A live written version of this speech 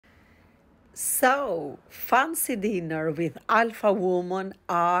So, fancy dinner with Alpha Woman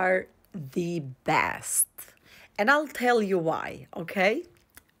are the best. And I'll tell you why, okay?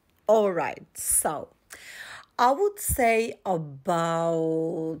 All right. So, I would say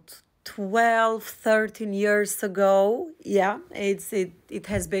about 12, 13 years ago. Yeah, it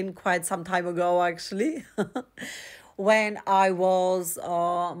has been quite some time ago actually. When I was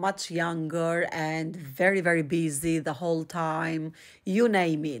much younger and very, very busy the whole time, you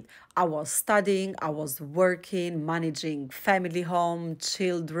name it. I was studying, I was working, managing family home,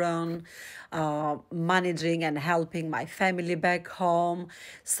 children, managing and helping my family back home.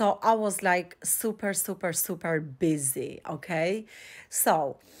 So I was like super, super, super busy. Okay.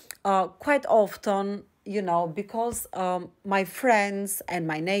 So quite often, because my friends and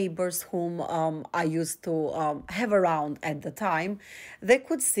my neighbors, whom I used to have around at the time, they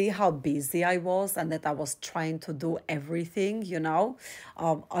could see how busy I was and that I was trying to do everything,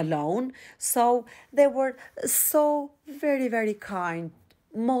 alone. So they were so very, very kind.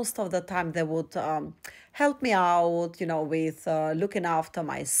 Most of the time, they would help me out, with looking after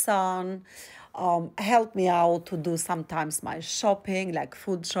my son, help me out to do sometimes my shopping, like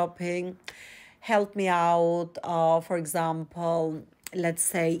food shopping, help me out, for example, let's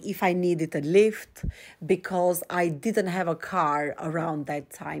say if I needed a lift because I didn't have a car around that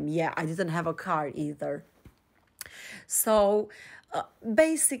time. Yeah, I didn't have a car either. So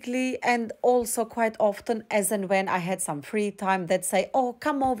basically, and also quite often, as and when I had some free time, they'd say, "Oh,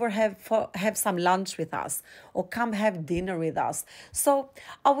 come over, have some lunch with us, or come have dinner with us." So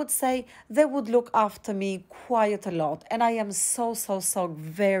I would say they would look after me quite a lot, and I am so so so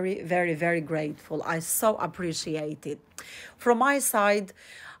very very very grateful. I so appreciate it. From my side.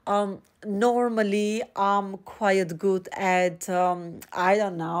 Normally, I'm quite good at, I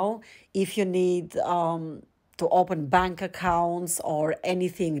don't know, if you need to open bank accounts or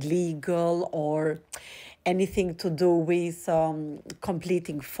anything legal or anything to do with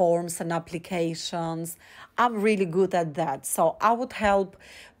completing forms and applications. I'm really good at that. So I would help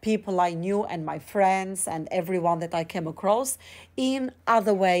people I knew and my friends and everyone that I came across in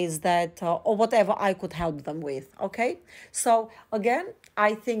other ways that, or whatever I could help them with. Okay. So again,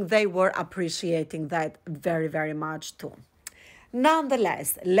 I think they were appreciating that very, very much too.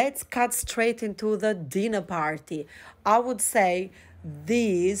 Nonetheless, let's cut straight into the dinner party. I would say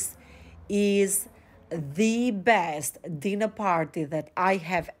this is the best dinner party that I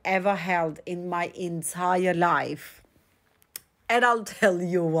have ever held in my entire life. And I'll tell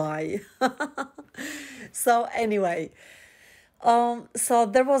you why. So, anyway, so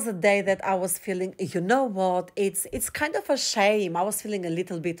there was a day that I was feeling, it's kind of a shame. I was feeling a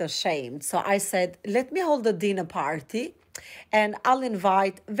little bit ashamed. So I said, let me hold a dinner party and I'll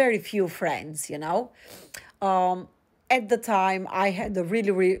invite very few friends. Um, at the time, I had a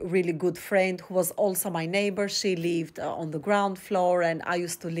really, really, really good friend who was also my neighbor. She lived on the ground floor, and I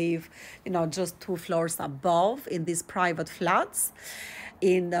used to live, just two floors above in these private flats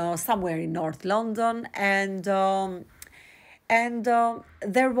in somewhere in North London. And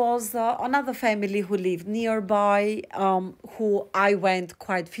there was another family who lived nearby, who I went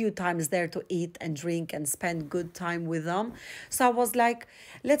quite few times there to eat and drink and spend good time with them. So I was like,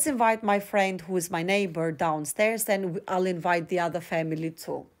 let's invite my friend who is my neighbor downstairs, and I'll invite the other family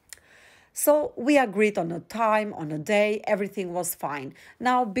too. So we agreed on a time, on a day, everything was fine.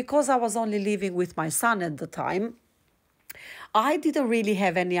 Now, because I was only living with my son at the time, I didn't really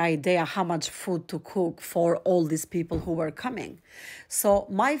have any idea how much food to cook for all these people who were coming. So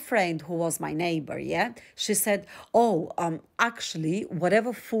my friend, who was my neighbor, yeah, she said, "Oh, actually,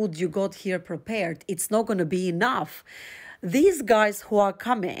 whatever food you got here prepared, it's not going to be enough." These guys who are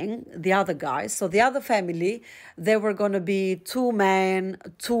coming, the other guys, so the other family, they were going to be two men,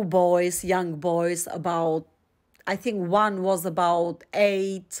 two boys, young boys, about I think one was about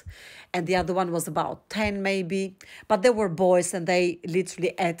 8 and the other one was about 10 maybe. But they were boys and they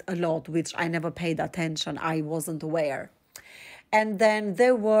literally ate a lot, which I never paid attention. I wasn't aware. And then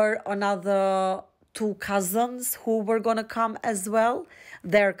there were another two cousins who were going to come as well.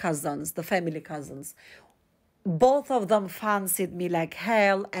 Their cousins, the family cousins. Both of them fancied me like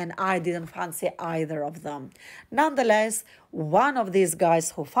hell, and I didn't fancy either of them. Nonetheless, one of these guys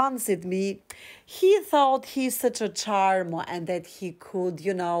who fancied me, he thought he's such a charmer and that he could,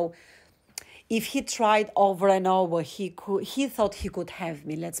 if he tried over and over, he thought he could have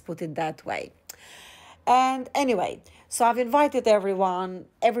me, let's put it that way. And anyway, so I've invited everyone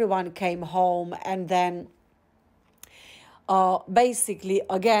came home, and then basically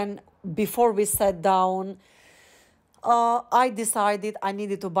again, before we sat down, I decided I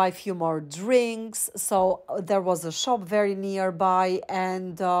needed to buy a few more drinks. So there was a shop very nearby.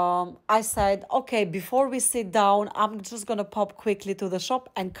 And I said, okay, before we sit down, I'm just going to pop quickly to the shop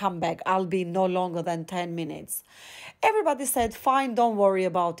and come back. I'll be no longer than 10 minutes. Everybody said, fine, don't worry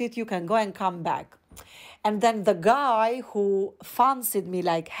about it. You can go and come back. And then the guy who fancied me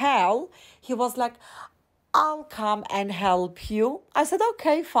like hell, he was like, I'll come and help you. I said,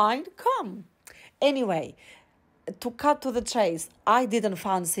 okay, fine, come. Anyway, to cut to the chase, I didn't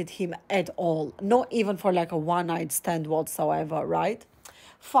fancy him at all, not even for like a one night stand whatsoever, right?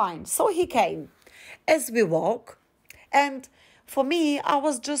 Fine. So he came as we walk, and for me, I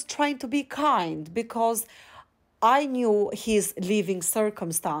was just trying to be kind because I knew his living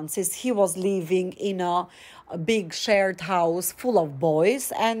circumstances. He was living in a big shared house full of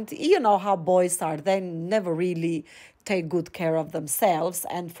boys, and you know how boys are. They never really take good care of themselves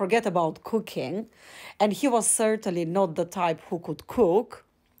and forget about cooking. And he was certainly not the type who could cook.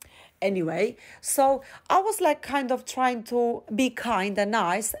 Anyway, so I was like kind of trying to be kind and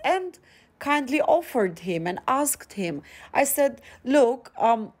nice and kindly offered him and asked him. I said, look,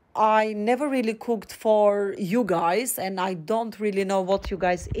 I never really cooked for you guys and I don't really know what you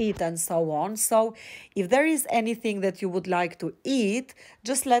guys eat and so on. So if there is anything that you would like to eat,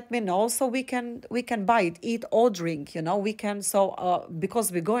 just let me know so we can buy it, eat or drink, you know, we can, so because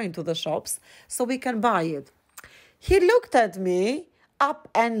we're going to the shops, so we can buy it. He looked at me up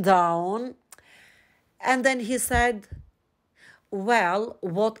and down and then he said, well,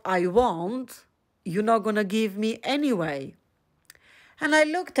 what I want, you're not gonna give me anyway. And I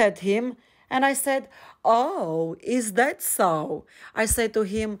looked at him and I said, oh, is that so? I said to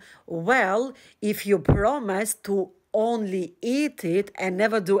him, well, if you promise to only eat it and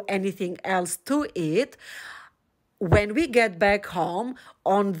never do anything else to it, when we get back home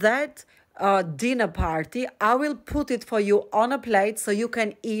on that dinner party, I will put it for you on a plate so you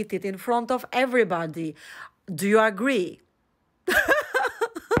can eat it in front of everybody. Do you agree?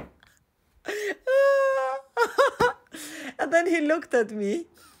 And then he looked at me,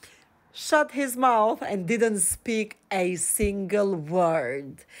 shut his mouth, and didn't speak a single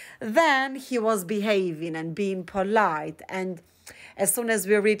word. Then he was behaving and being polite. And as soon as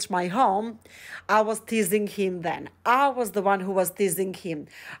we reached my home, I was teasing him then. I was the one who was teasing him.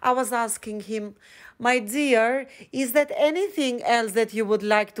 I was asking him, my dear, is there anything else that you would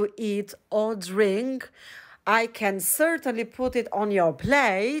like to eat or drink? I can certainly put it on your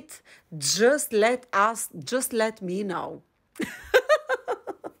plate. Just let me know.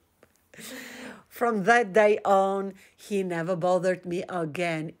 From that day on, he never bothered me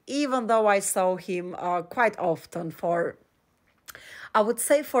again, even though I saw him quite often for, I would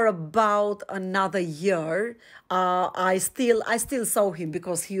say, for about another year. I still saw him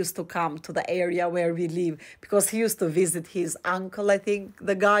because he used to come to the area where we live, because he used to visit his uncle, I think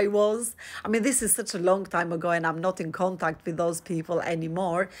the guy was. I mean, this is such a long time ago and I'm not in contact with those people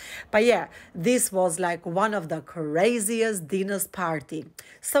anymore. But yeah, this was like one of the craziest dinners party.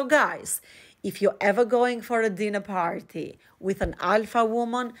 So guys, if you're ever going for a dinner party with an alpha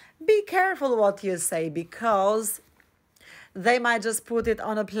woman, be careful what you say, because they might just put it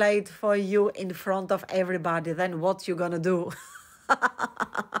on a plate for you in front of everybody. Then what you gonna do?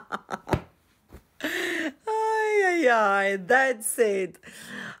 Ay, ay, ay, that's it.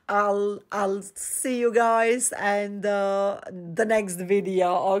 I'll see you guys and the next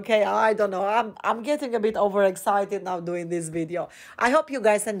video. Okay, I don't know. I'm getting a bit overexcited now doing this video. I hope you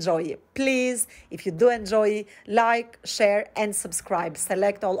guys enjoy it. Please, if you do enjoy, like, share, and subscribe.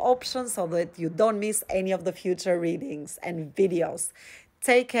 Select all options so that you don't miss any of the future readings and videos.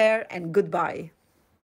 Take care and goodbye.